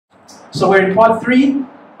So we're in part 3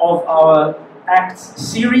 of our Acts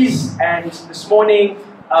series, and this morning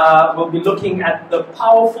we'll be looking at the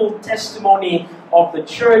powerful testimony of the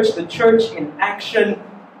church in action.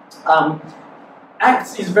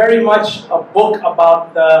 Acts is very much a book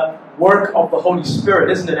about the work of the Holy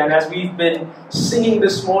Spirit, isn't it? And as we've been singing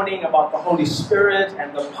this morning about the Holy Spirit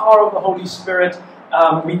and the power of the Holy Spirit,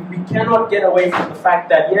 we cannot get away from the fact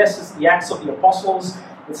that, yes, it's the Acts of the Apostles,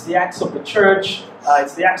 it's the Acts of the church,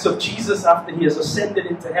 it's the Acts of Jesus after he has ascended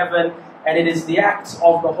into heaven, and it is the Acts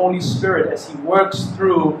of the Holy Spirit as he works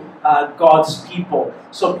through God's people.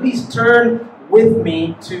 So please turn with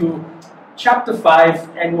me to chapter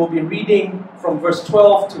 5, and we'll be reading from verse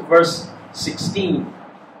 12 to verse 16.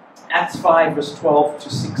 Acts 5, verse 12 to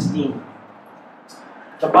 16.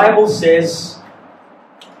 The Bible says,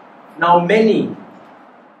 "Now many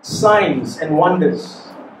signs and wonders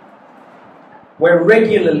were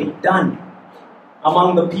regularly done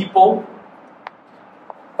among the people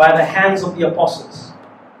by the hands of the apostles.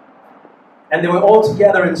 And they were all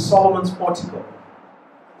together in Solomon's portico.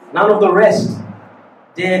 None of the rest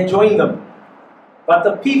dared join them, but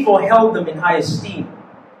the people held them in high esteem.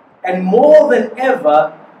 And more than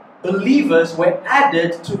ever, believers were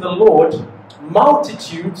added to the Lord,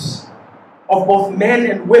 multitudes of both men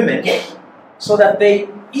and women, so that they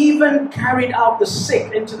even carried out the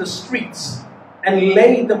sick into the streets and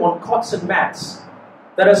laid them on cots and mats,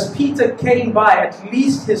 that as Peter came by, at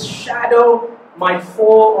least his shadow might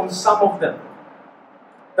fall on some of them.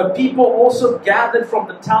 The people also gathered from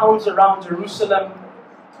the towns around Jerusalem,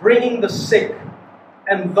 bringing the sick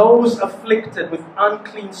and those afflicted with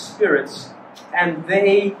unclean spirits, and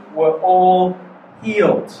they were all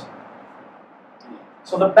healed."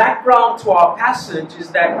 So the background to our passage is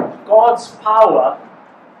that God's power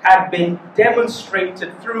had been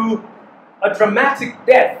demonstrated through a dramatic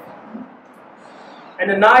death.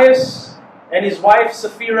 Ananias and his wife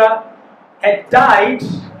Sapphira had died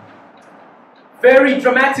very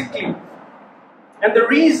dramatically. And the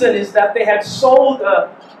reason is that they had sold a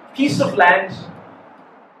piece of land,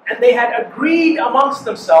 and they had agreed amongst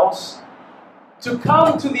themselves to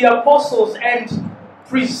come to the apostles and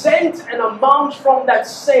present an amount from that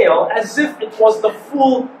sale as if it was the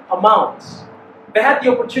full amount. They had the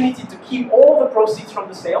opportunity to keep all the proceeds from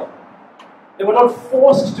the sale. They were not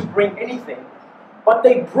forced to bring anything, but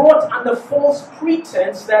they brought under false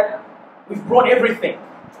pretense that we've brought everything.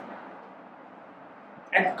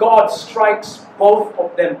 And God strikes both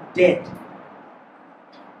of them dead.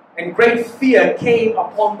 And great fear came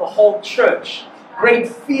upon the whole church. Great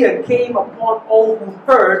fear came upon all who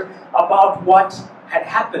heard about what had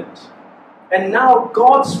happened. And now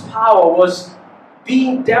God's power was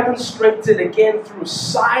being demonstrated again through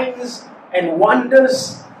signs and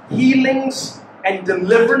wonders, healings and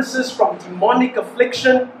deliverances from demonic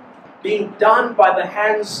affliction being done by the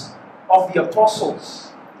hands of the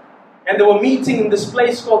apostles. And they were meeting in this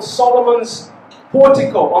place called Solomon's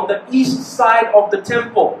portico on the east side of the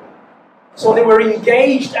temple. So they were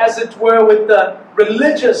engaged, as it were, with the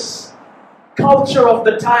religious culture of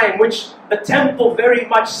the time, which the temple very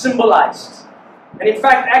much symbolized. And in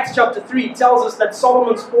fact, Acts chapter 3 tells us that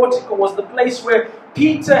Solomon's portico was the place where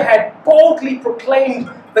Peter had boldly proclaimed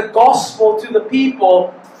the gospel to the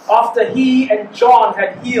people after he and John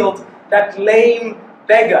had healed that lame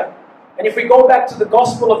beggar. And if we go back to the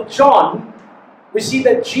Gospel of John, we see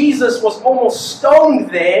that Jesus was almost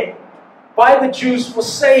stoned there by the Jews for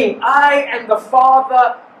saying, "I and the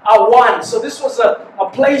Father are one." So this was a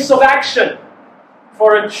place of action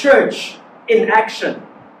for a church in action.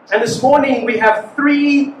 And this morning we have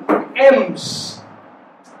 3 M's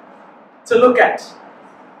to look at.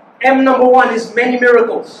 M number 1 is many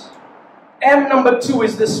miracles. M number 2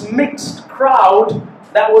 is this mixed crowd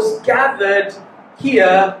that was gathered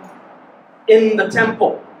here in the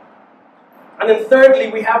temple. And then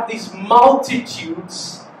thirdly, we have these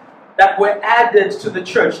multitudes that were added to the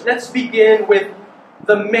church. Let's begin with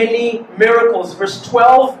the many miracles. Verse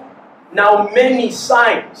 12, "Now many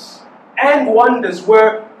signs and wonders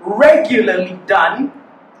were regularly done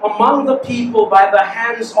among the people by the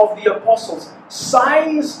hands of the apostles."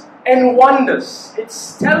 Signs and wonders.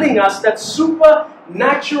 It's telling us that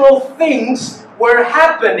supernatural things were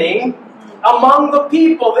happening among the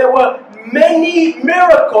people. There were many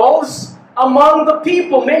miracles among the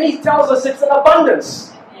people. Many tells us it's an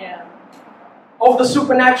abundance of the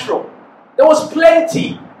supernatural. There was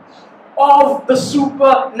plenty of the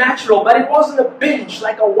supernatural, but it wasn't a binge,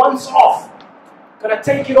 like a once-off. Gonna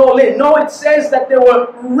take it all in. No, it says that they were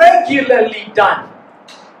regularly done.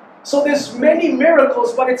 So there's many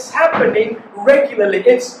miracles, but it's happening regularly.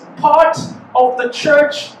 It's part of the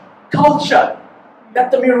church culture.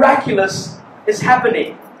 that the miraculous is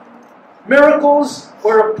happening. Miracles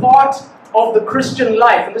were a part of the Christian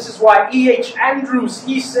life. And this is why E.H. Andrews,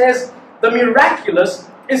 he says, the miraculous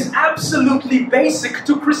is absolutely basic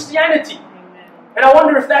to Christianity. And I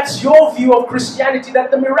wonder if that's your view of Christianity,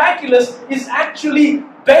 that the miraculous is actually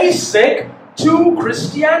basic to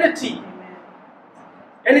Christianity.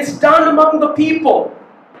 And it's done among the people.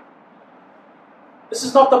 This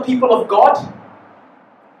is not the people of God,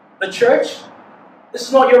 the church. This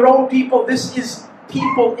is not your own people. This is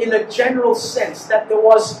people in a general sense, that there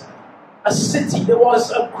was a city, there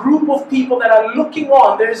was a group of people that are looking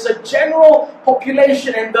on. There is a general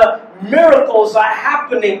population and the miracles are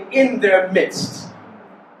happening in their midst.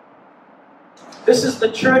 This is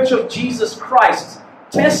the church of Jesus Christ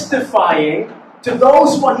testifying to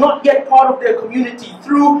those who are not yet part of their community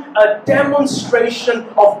through a demonstration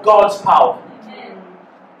of God's power.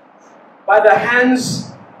 By the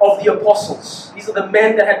hands of the apostles. These are the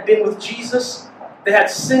men that had been with Jesus. They had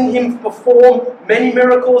seen him perform many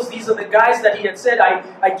miracles. These are the guys that he had said,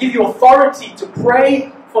 I give you authority to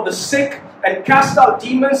pray for the sick and cast out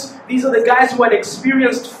demons. These are the guys who had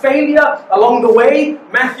experienced failure along the way.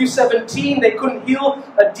 Matthew 17, they couldn't heal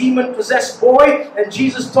a demon-possessed boy. And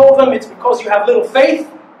Jesus told them, it's because you have little faith.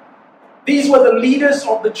 These were the leaders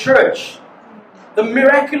of the church. The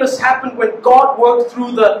miraculous happened when God worked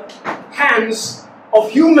through the hands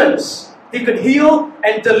of humans. He could heal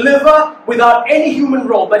and deliver without any human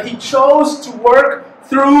role, but he chose to work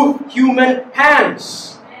through human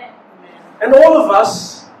hands. And all of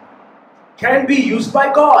us can be used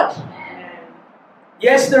by God.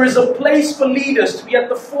 Yes, there is a place for leaders to be at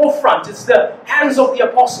the forefront. It's the hands of the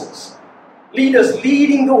apostles. Leaders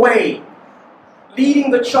leading the way, leading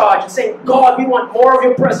the charge and saying, God, we want more of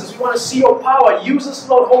your presence. We want to see your power. Use us,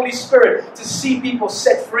 Lord, Holy Spirit, to see people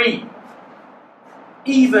set free.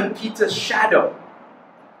 Even Peter's shadow.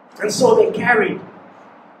 And so they carried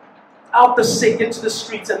out the sick into the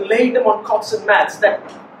streets and laid them on cots and mats,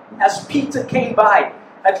 that as Peter came by,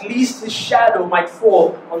 at least his shadow might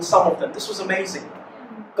fall on some of them. This was amazing.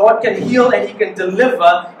 God can heal and he can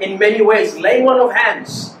deliver in many ways. Laying on of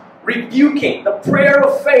hands, rebuking, the prayer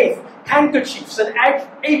of faith, handkerchiefs and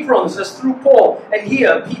aprons as through Paul. And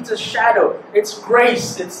here, Peter's shadow. It's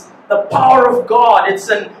grace. It's the power of God. It's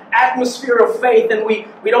an atmosphere of faith, and we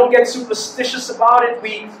don't get superstitious about it.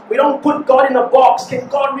 We don't put God in a box. Can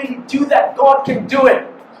God really do that? God can do it.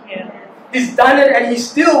 Yeah. He's done it and he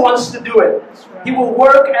still wants to do it. Right. He will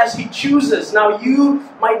work as he chooses. Now you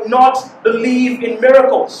might not believe in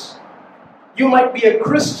miracles. You might be a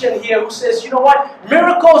Christian here who says, you know what?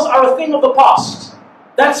 Miracles are a thing of the past.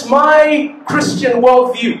 That's my Christian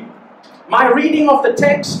worldview. My reading of the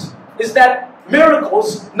text is that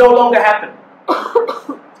miracles no longer happen.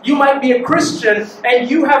 You might be a Christian and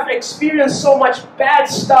you have experienced so much bad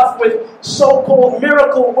stuff with so-called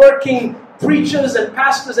miracle-working preachers and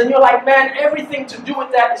pastors, and you're like, man, everything to do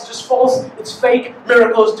with that is just false, it's fake,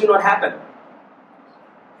 miracles do not happen.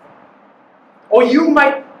 Or you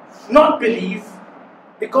might not believe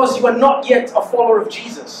because you are not yet a follower of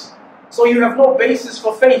Jesus. So you have no basis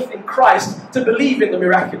for faith in Christ to believe in the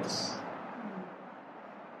miraculous.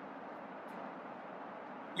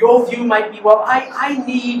 Your view might be, well, I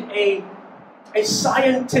need a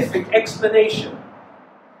scientific explanation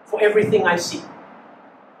for everything I see.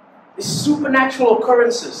 These supernatural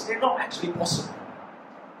occurrences, they're not actually possible.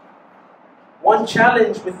 One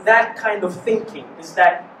challenge with that kind of thinking is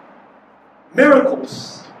that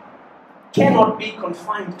miracles cannot be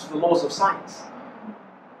confined to the laws of science.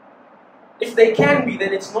 If they can be,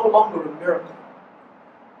 then it's no longer a miracle.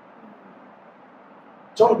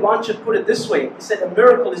 John Blanchard put it this way. He said, a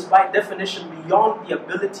miracle is by definition beyond the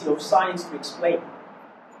ability of science to explain,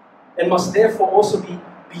 and must therefore also be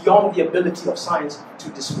beyond the ability of science to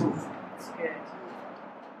disprove.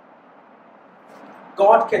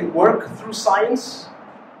 God can work through science.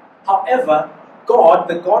 However, God,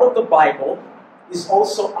 the God of the Bible, is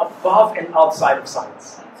also above and outside of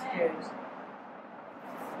science.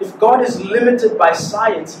 If God is limited by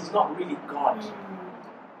science, He's not really God.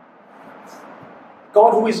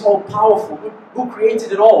 God, who is all-powerful, who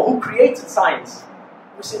created it all, who created science.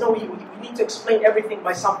 We say, no, we need to explain everything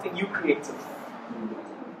by something you created.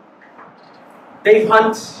 Dave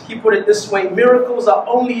Hunt, he put it this way, miracles are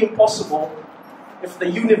only impossible if the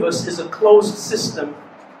universe is a closed system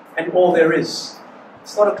and all there is.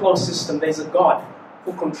 It's not a closed system, there's a God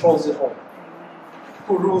who controls it all,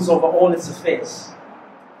 who rules over all its affairs.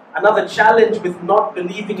 Another challenge with not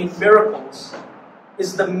believing in miracles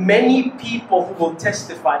is the many people who will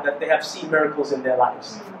testify that they have seen miracles in their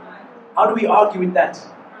lives. How do we argue with that?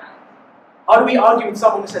 How do we argue with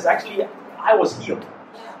someone who says, actually, I was healed.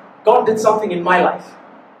 God did something in my life.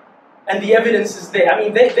 And the evidence is there. I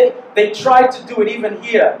mean, they tried to do it even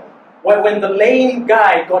here. When the lame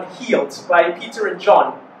guy got healed by Peter and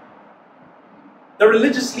John, the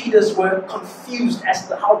religious leaders were confused as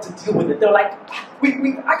to how to deal with it. They were like,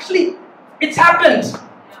 we actually, it's happened.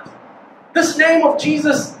 This name of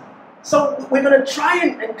Jesus, so we're going to try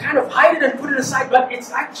and kind of hide it and put it aside, but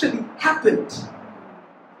it's actually happened.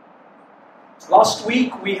 Last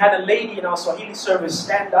week, we had a lady in our Swahili service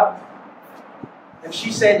stand up, and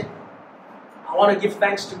she said, I want to give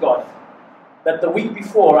thanks to God that the week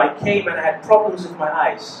before I came and I had problems with my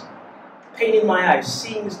eyes, pain in my eyes,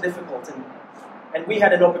 seeing is difficult, and we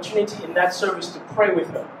had an opportunity in that service to pray with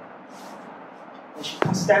her. And she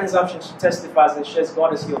stands up and she testifies and she says,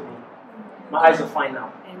 God has healed me. My eyes are fine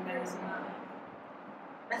now.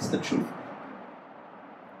 That's the truth.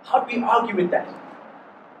 How do we argue with that?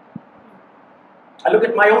 I look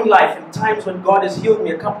at my own life in times when God has healed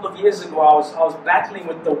me. A couple of years ago, I was battling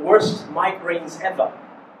with the worst migraines ever.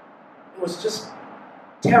 It was just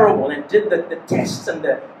terrible, and did the tests and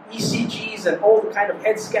the ECGs and all the kind of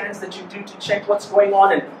head scans that you do to check what's going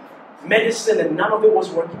on, and medicine, and none of it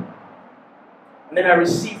was working. And then I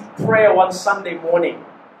received prayer one Sunday morning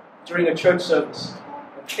during a church service,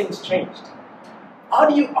 and things changed. How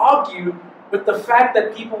do you argue with the fact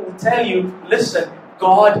that people will tell you, listen,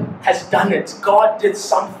 God has done it. God did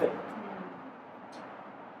something.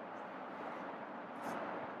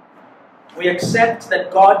 We accept that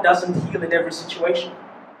God doesn't heal in every situation.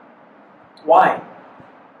 Why?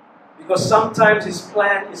 Because sometimes His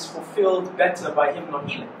plan is fulfilled better by Him not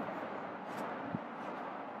healing.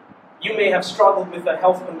 You may have struggled with a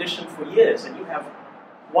health condition for years and you have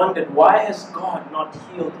wondered, why has God not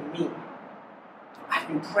healed me? I've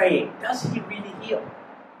been praying. Does He really heal?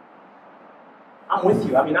 I'm with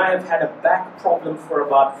you. I mean, I have had a back problem for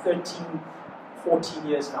about 13, 14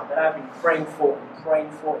 years now that I've been praying for and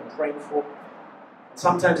praying for and praying for. And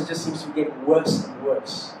sometimes it just seems to be getting worse and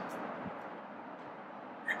worse.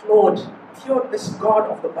 Like, Lord, if you're this God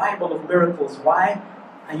of the Bible of miracles, why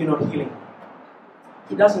are you not healing?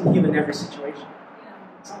 He doesn't heal in every situation.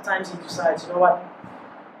 Sometimes He decides, you know what?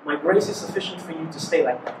 My grace is sufficient for you to stay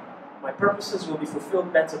like that. My purposes will be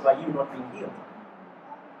fulfilled better by you not being healed.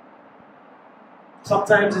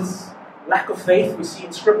 Sometimes it's lack of faith. We see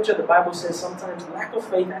in Scripture, the Bible says sometimes lack of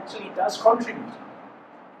faith actually does contribute.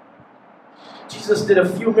 Jesus did a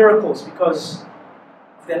few miracles because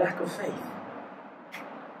of their lack of faith.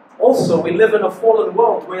 Also, we live in a fallen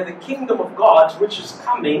world where the kingdom of God, which is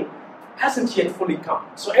coming, hasn't yet fully come.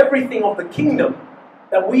 So everything of the kingdom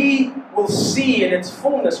that we will see in its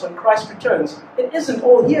fullness when Christ returns, it isn't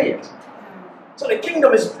all here yet. So the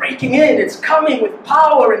kingdom is breaking in. It's coming with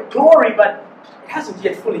power and glory, but it hasn't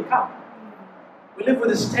yet fully come. We live with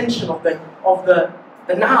this tension of the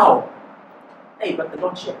now. Hey, but the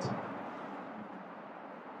not yet.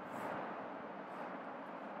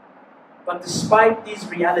 But despite these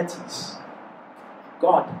realities,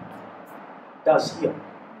 God does heal.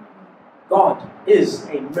 God is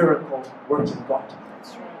a miracle-working God.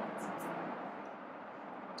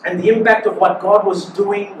 And the impact of what God was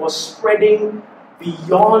doing was spreading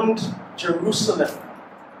beyond Jerusalem.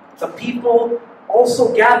 The people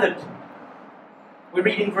also gathered. We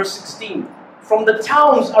read in verse 16, from the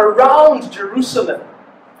towns around Jerusalem,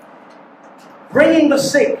 bringing the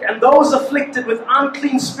sick and those afflicted with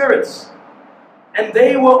unclean spirits, and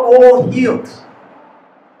they were all healed.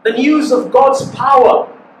 The news of God's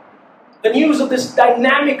power, the news of this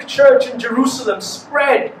dynamic church in Jerusalem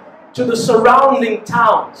spread to the surrounding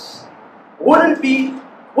towns. Wouldn't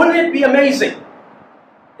it be amazing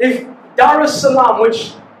if Dar es Salaam,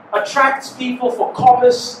 which attracts people for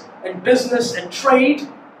commerce and business and trade,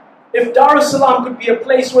 if Dar es Salaam could be a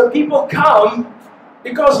place where people come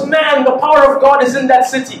because, man, the power of God is in that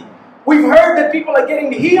city. We've heard that people are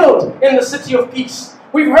getting healed in the city of peace.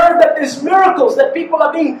 We've heard that there's miracles, that people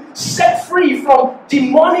are being set free from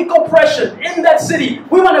demonic oppression in that city.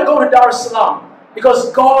 We want to go to Dar es Salaam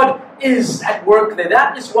because God is at work there.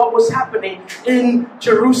 That is what was happening in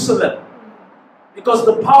Jerusalem. Because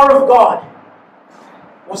the power of God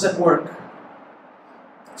was at work.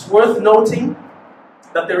 It's worth noting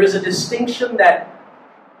that there is a distinction that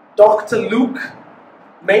Dr. Luke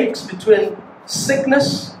makes between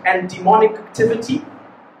sickness and demonic activity.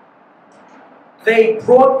 They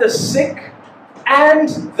brought the sick and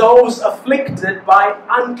those afflicted by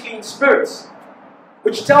unclean spirits,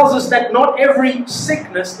 which tells us that not every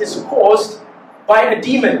sickness is caused by a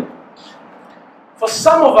demon. For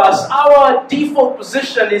some of us, our default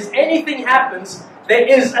position is anything happens, there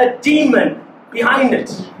is a demon behind it.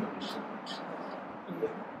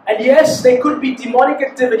 And yes, there could be demonic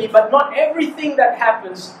activity, but not everything that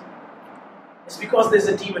happens is because there's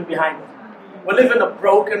a demon behind it. We live in a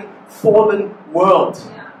broken, fallen world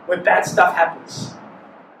where bad stuff happens.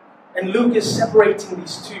 And Luke is separating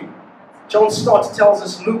these two. John Stott tells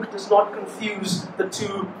us Luke does not confuse the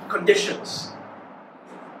two conditions.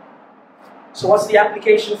 So what's the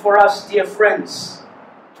application for us, dear friends?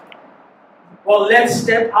 Well, let's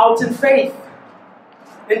step out in faith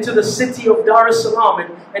into the city of Dar es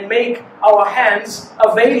Salaam and make our hands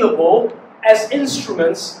available as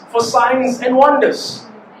instruments for signs and wonders.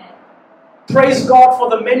 Praise God for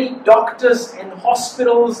the many doctors and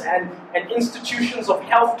hospitals and institutions of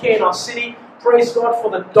healthcare in our city. Praise God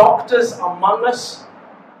for the doctors among us.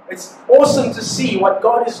 It's awesome to see what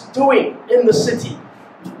God is doing in the city.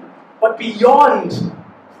 But beyond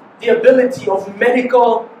the ability of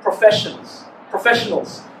medical professionals,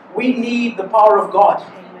 we need the power of God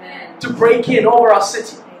to break in over our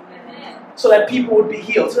city. So that people would be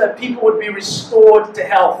healed, so that people would be restored to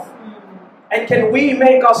health. And can we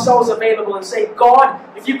make ourselves available and say, God,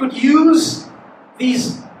 if you could use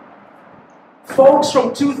these folks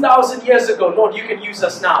from 2,000 years ago, Lord, you can use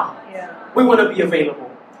us now. We want to be available.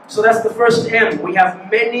 So that's the first M. We have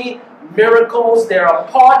many miracles. They're a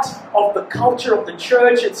part of the culture of the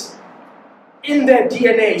church. It's in their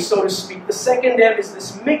DNA, so to speak. The second M is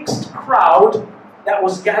this mixed crowd that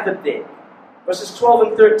was gathered there. Verses 12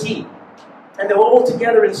 and 13. And they were all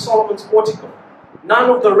together in Solomon's portico. None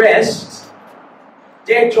of the rest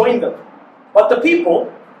dared join them, but the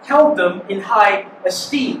people held them in high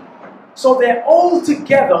esteem. So they're all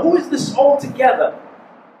together. Who is this all together?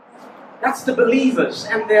 That's the believers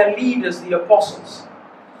and their leaders, the apostles.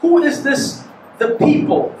 Who is this? The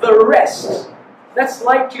people, the rest. That's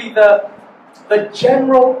likely the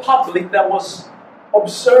general public that was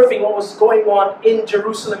observing what was going on in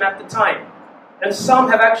Jerusalem at the time. And some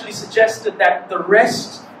have actually suggested that the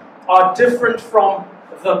rest are different from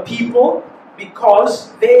the people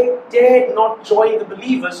because they dared not join the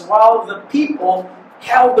believers while the people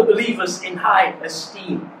held the believers in high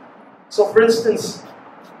esteem. So for instance,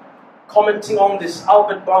 commenting on this,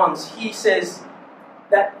 Albert Barnes, he says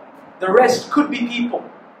that the rest could be people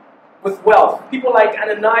with wealth. People like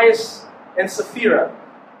Ananias and Sapphira,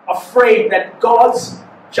 afraid that God's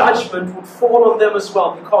judgment would fall on them as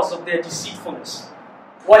well because of their deceitfulness.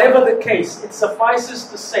 Whatever the case, it suffices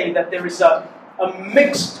to say that there is a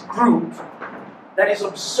mixed group that is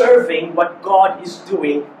observing what God is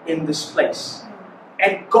doing in this place.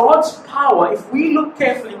 And God's power, if we look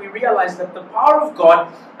carefully, we realize that the power of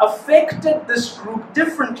God affected this group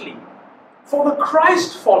differently. For the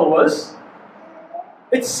Christ followers,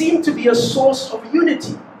 it seemed to be a source of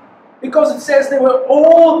unity. Because it says they were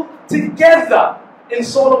all together in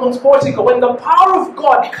Solomon's portico. When the power of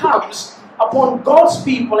God comes upon God's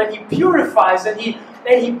people and He purifies and He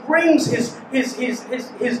brings His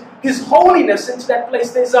holiness into that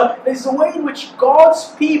place, there's a way in which God's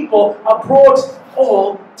people are brought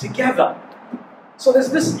all together. So there's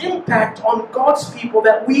this impact on God's people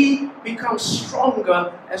that we become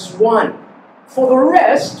stronger as one. For the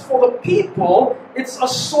rest, for the people, it's a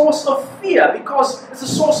source of fear because it's a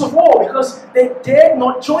source of war because they dared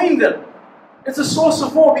not join them. It's a source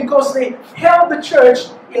of war because they held the church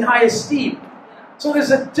in high esteem. So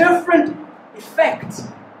there's a different effect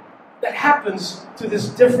that happens to these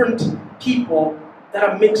different people that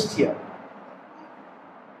are mixed here.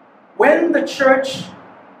 When the church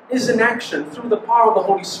is in action through the power of the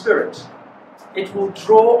Holy Spirit, it will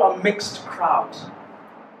draw a mixed crowd.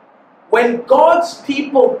 When God's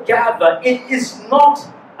people gather, it is not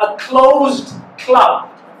a closed club.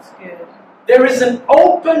 That's good. There is an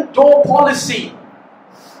open door policy.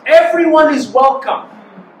 Everyone is welcome.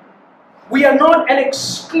 We are not an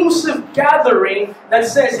exclusive gathering that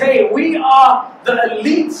says, hey, we are the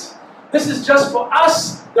elite. This is just for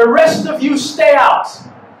us. The rest of you stay out.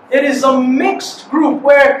 It is a mixed group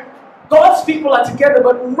where God's people are together,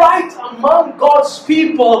 but right among God's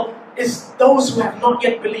people is those who have not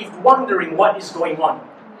yet believed, wondering what is going on.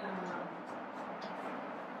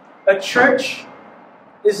 A church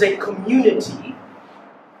is a community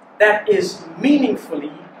that is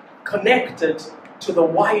meaningfully connected to the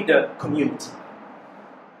wider community.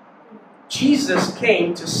 Jesus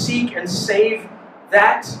came to seek and save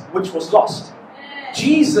that which was lost.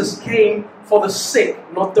 Jesus came for the sick,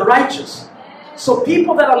 not the righteous. So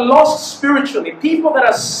people that are lost spiritually, people that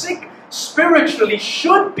are sick spiritually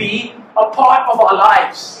should be a part of our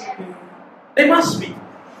lives. They must be.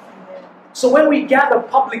 So when we gather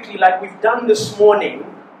publicly like we've done this morning,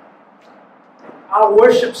 our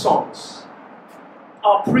worship songs,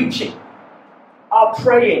 our preaching, our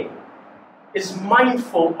praying, is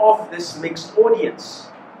mindful of this mixed audience.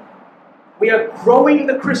 We are growing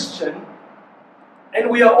the Christian, and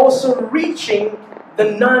we are also reaching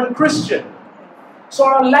the non-Christian. So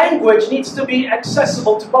our language needs to be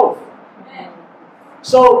accessible to both.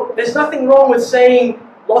 So there's nothing wrong with saying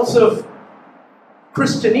lots of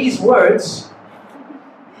Christianese words,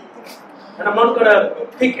 and I'm not going to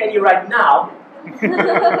pick any right now. You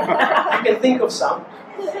can think of some.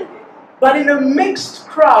 But in a mixed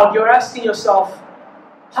crowd, you're asking yourself,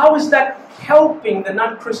 how is that helping the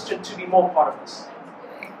non-Christian to be more part of this?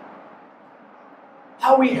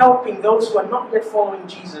 How are we helping those who are not yet following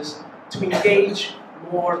Jesus to engage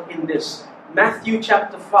more in this? Matthew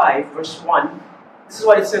chapter 5, verse 1, this is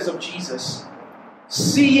what it says of Jesus.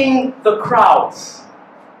 Seeing the crowds,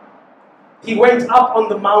 he went up on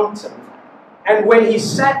the mountain, and when he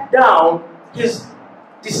sat down, his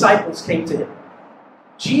disciples came to him.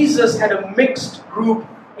 Jesus had a mixed group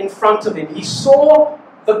in front of him. He saw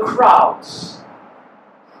the crowds.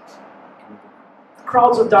 The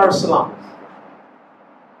crowds of Dar es Salaam.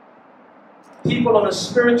 People on a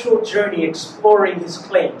spiritual journey exploring his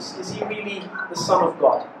claims. Is he really the Son of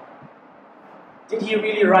God? Did he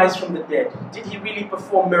really rise from the dead? Did he really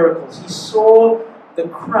perform miracles? He saw the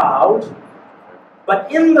crowd,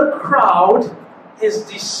 but in the crowd, his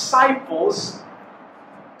disciples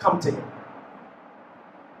come to him.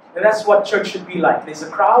 And that's what church should be like. There's a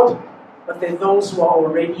crowd, but there are those who are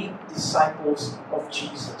already disciples of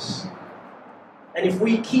Jesus. And if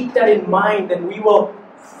we keep that in mind, then we will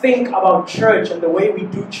think about church and the way we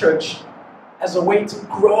do church as a way to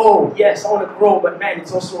grow. Yes, I want to grow, but man,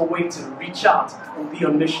 it's also a way to reach out and be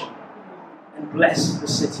on mission and bless the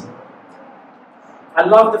city. I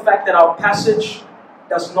love the fact that our passage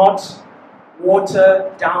does not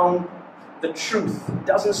water down the truth. It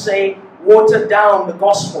doesn't say water down the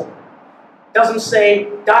gospel. It doesn't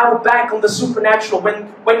say dial back on the supernatural.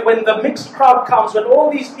 When the mixed crowd comes, when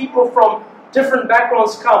all these people from different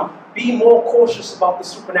backgrounds come, be more cautious about the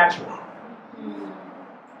supernatural.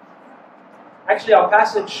 Actually, our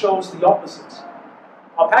passage shows the opposite.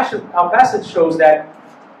 Our passage shows that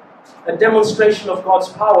a demonstration of God's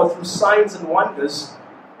power through signs and wonders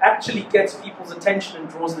actually gets people's attention and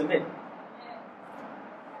draws them in.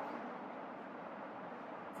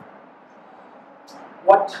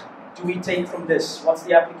 What do we take from this? What's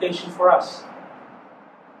the application for us?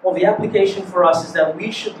 Well, the application for us is that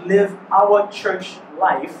we should live our church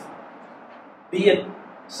life, be it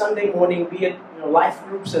Sunday morning, be it life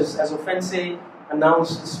groups as Offense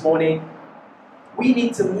announced this morning. We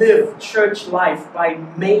need to live church life by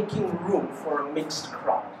making room for a mixed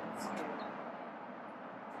crowd.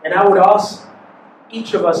 And I would ask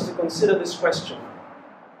each of us to consider this question.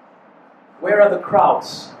 Where are the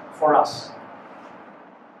crowds for us?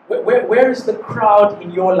 Where is the crowd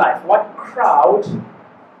in your life? What crowd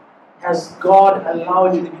has God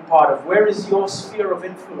allowed you to be part of? Where is your sphere of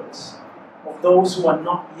influence of those who are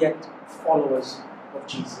not yet followers of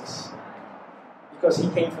Jesus? Because he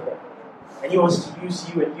came for them. And he wants to use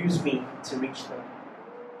you and use me to reach them.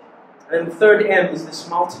 And then the third M is this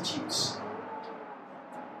multitudes.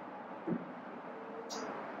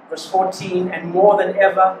 Verse 14, and more than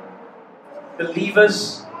ever,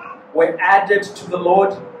 believers were added to the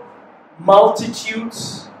Lord,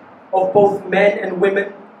 multitudes of both men and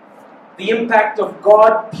women. The impact of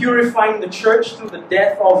God purifying the church through the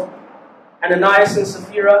death of Ananias and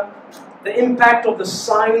Sapphira, the impact of the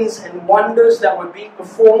signs and wonders that were being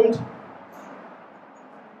performed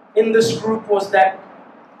in this group was that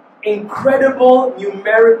incredible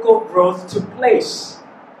numerical growth took place.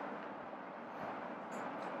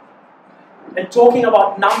 And talking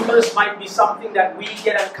about numbers might be something that we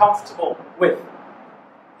get uncomfortable with.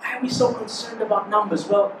 Why are we so concerned about numbers?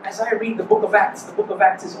 Well, as I read the book of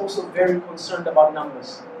Acts is also very concerned about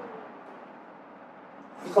numbers.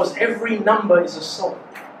 Because every number is a soul.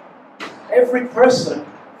 Every person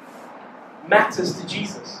matters to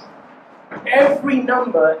Jesus. Every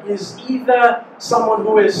number is either someone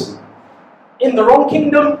who is in the wrong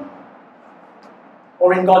kingdom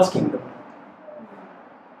or in God's kingdom.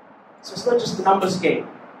 So it's not just the numbers game.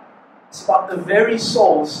 It's about the very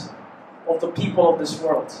souls of the people of this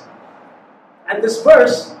world. And this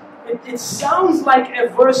verse, it sounds like a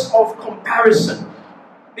verse of comparison.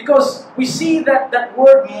 Because we see that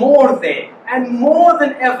word more there. And more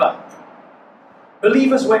than ever,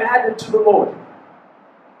 believers were added to the Lord.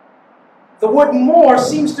 The word more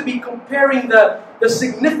seems to be comparing the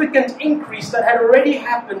significant increase that had already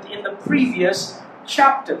happened in the previous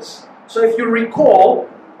chapters. So if you recall,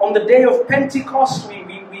 on the day of Pentecost,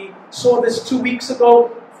 we saw this 2 weeks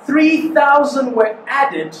ago, 3,000 were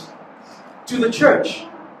added to the church.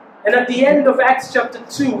 And at the end of Acts chapter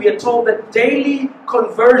 2, we are told that daily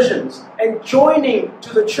conversions and joining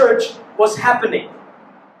to the church was happening.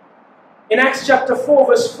 In Acts chapter 4,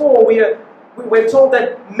 verse 4, we're told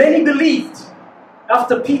that many believed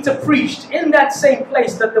after Peter preached in that same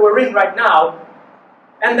place that they were in right now,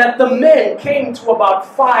 and that the men came to about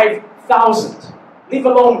 5,000, leave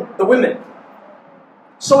alone the women.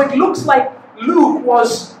 So it looks like Luke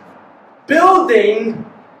was building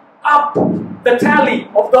up the tally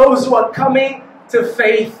of those who are coming to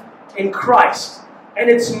faith in Christ. And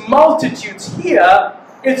it's multitudes here,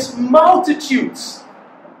 it's multitudes.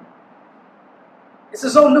 It's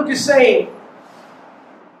as though Luke is saying,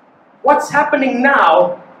 what's happening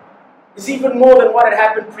now is even more than what had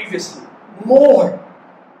happened previously. More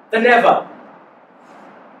than ever.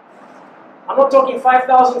 I'm not talking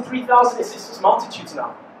 5,000, 3,000, it's just multitudes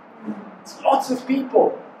now. It's lots of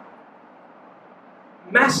people.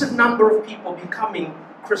 Massive number of people becoming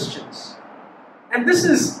Christians. And it's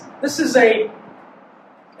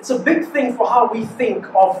a big thing for how we think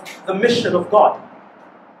of the mission of God.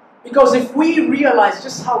 Because if we realize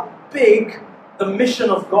just how big the mission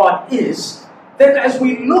of God is, then as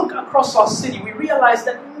we look across our city, we realize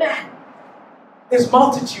that, man, there's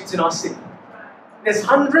multitudes in our city. There's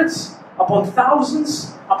hundreds upon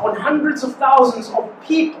thousands upon hundreds of thousands of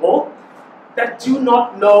people that do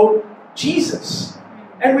not know Jesus.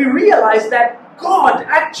 And we realize that God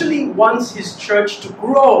actually wants His church to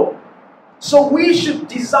grow. So we should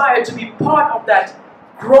desire to be part of that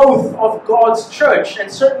growth of God's church,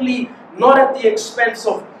 and certainly not at the expense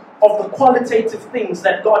of the qualitative things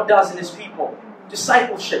that God does in His people.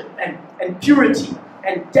 Discipleship and purity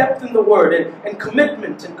and depth in the Word and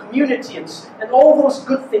commitment and community and all those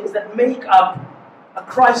good things that make up a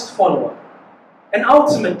Christ follower. And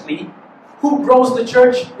ultimately, who grows the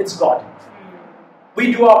church? It's God.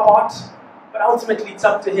 We do our part, but ultimately it's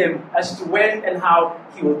up to Him as to when and how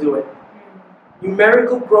He will do it.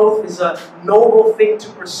 Numerical growth is a noble thing to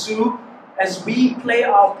pursue as we play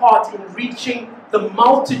our part in reaching the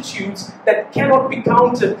multitudes that cannot be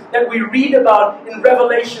counted, that we read about in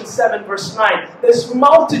Revelation 7 verse 9. There's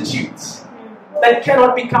multitudes that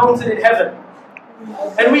cannot be counted in heaven.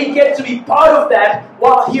 And we get to be part of that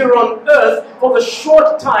while here on earth for the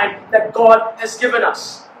short time that God has given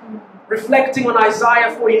us. Reflecting on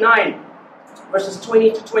Isaiah 49 verses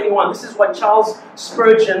 20 to 21. This is what Charles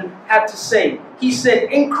Spurgeon had to say. He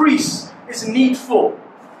said, increase is needful.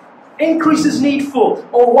 Increase is needful,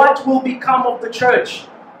 or what will become of the church?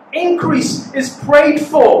 Increase is prayed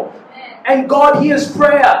for, and God hears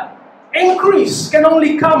prayer. Increase can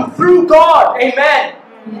only come through God, amen.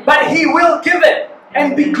 But He will give it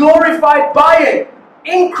and be glorified by it.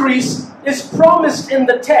 Increase is promised in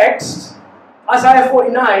the text, Isaiah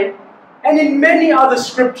 49, and in many other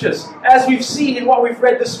scriptures, as we've seen in what we've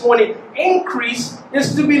read this morning. Increase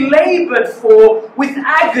is to be labored for with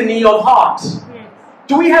agony of heart.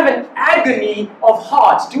 Do we have an agony of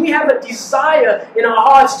heart? Do we have a desire in our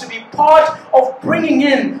hearts to be part of bringing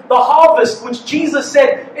in the harvest, which Jesus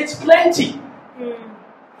said, it's plenty.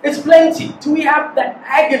 It's plenty. Do we have that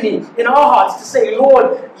agony in our hearts to say,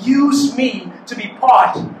 Lord, use me to be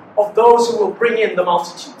part of those who will bring in the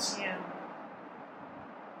multitudes? Yeah.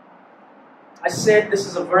 I said this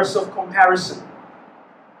is a verse of comparison.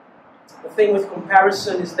 The thing with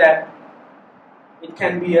comparison is that it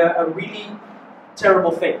can be a really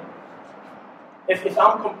terrible thing. If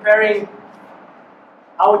I'm comparing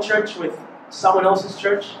our church with someone else's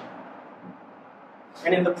church,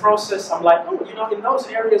 and in the process I'm like, oh, in those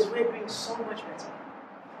areas we're doing so much better.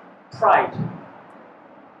 Pride.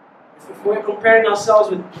 If we're comparing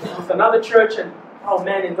ourselves with another church and, oh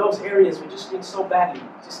man, in those areas we're just doing so badly,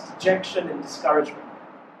 just dejection and discouragement.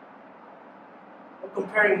 I'm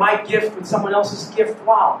comparing my gift with someone else's gift.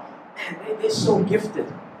 Wow, man, they're so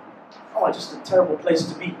gifted. Oh, just a terrible place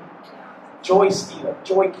to be. Joy stealer,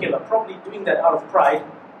 joy killer, probably doing that out of pride.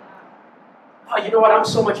 Oh, you know what? I'm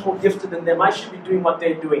so much more gifted than them. I should be doing what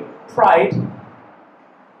they're doing. Pride.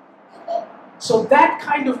 So that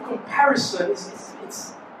kind of comparison it's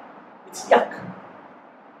yuck.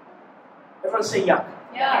 Everyone say yuck.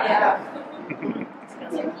 Yeah.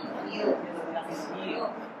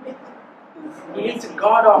 We need to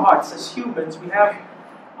guard our hearts as humans.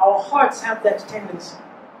 Our hearts have that tendency.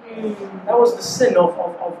 That was the sin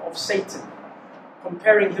of Satan,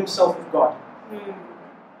 comparing himself with God.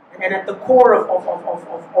 And at the core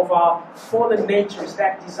of our fallen nature is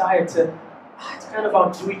that desire to kind of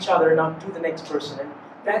outdo each other and outdo the next person. And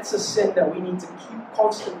that's a sin that we need to keep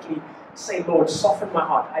constantly say, Lord, soften my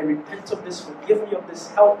heart. I repent of this, forgive me of this,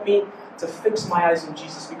 help me to fix my eyes on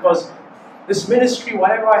Jesus. Because This ministry,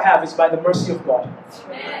 whatever I have, is by the mercy of God.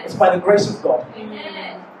 Amen. It's by the grace of God.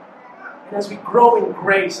 Amen. And as we grow in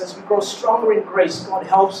grace, as we grow stronger in grace, God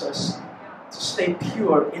helps us to stay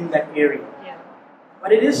pure in that area. Yeah.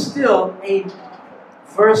 But it is still a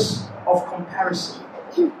verse of comparison.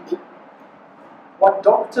 What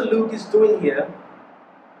Dr. Luke is doing here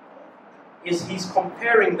is he's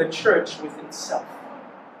comparing the church with itself.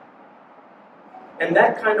 And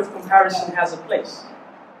that kind of comparison has a place.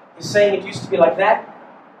 He's saying it used to be like that,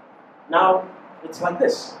 now it's like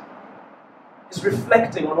this. He's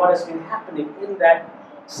reflecting on what has been happening in that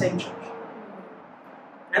same church.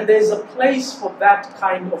 And there's a place for that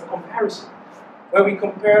kind of comparison, where we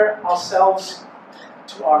compare ourselves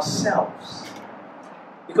to ourselves.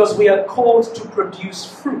 Because we are called to produce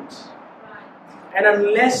fruit. And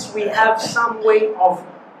unless we have some way of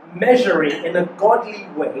measuring in a godly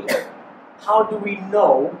way, how do we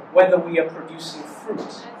know whether we are producing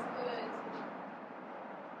fruit?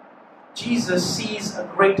 Jesus sees a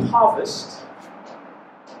great harvest.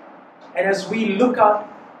 And as we look up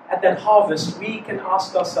at that harvest, we can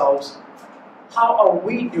ask ourselves, how are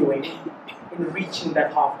we doing in reaching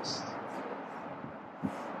that harvest?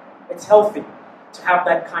 It's healthy to have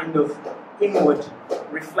that kind of inward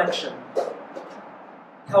reflection,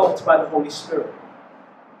 helped by the Holy Spirit.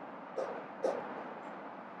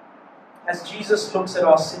 As Jesus looks at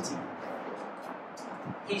our city,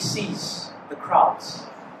 he sees the crowds.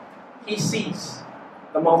 He sees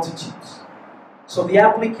the multitudes. So the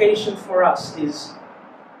application for us is,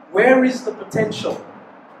 where is the potential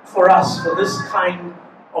for us for this kind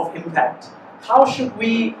of impact? How should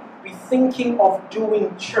we be thinking of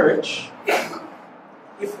doing church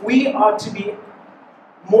if we are to be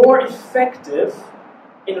more effective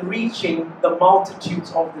in reaching the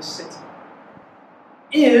multitudes of the city?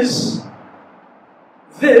 Is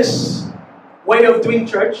this way of doing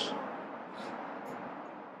church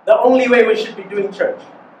the only way we should be doing church?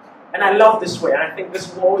 And I love this way, and I think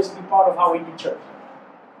this will always be part of how we do church.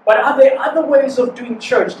 But are there other ways of doing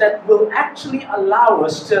church that will actually allow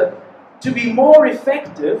us to be more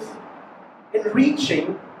effective in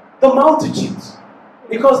reaching the multitudes?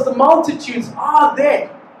 Because the multitudes are there.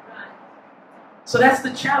 So that's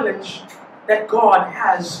the challenge that God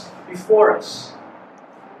has before us.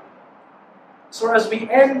 So as we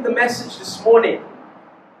end the message this morning,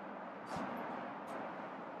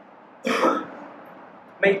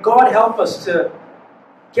 may God help us to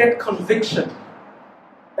get conviction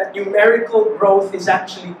that numerical growth is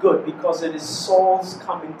actually good because it is souls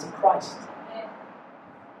coming to Christ.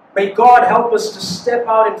 May God help us to step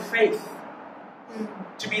out in faith,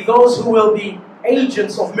 to be those who will be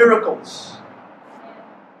agents of miracles.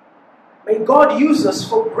 May God use us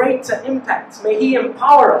for greater impact. May He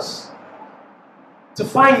empower us to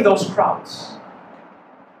find those crowds.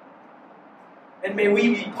 And may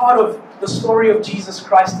we be part of the story of Jesus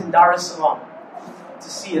Christ in Dar es Salaam to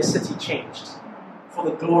see a city changed for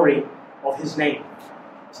the glory of His name.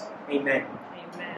 Amen.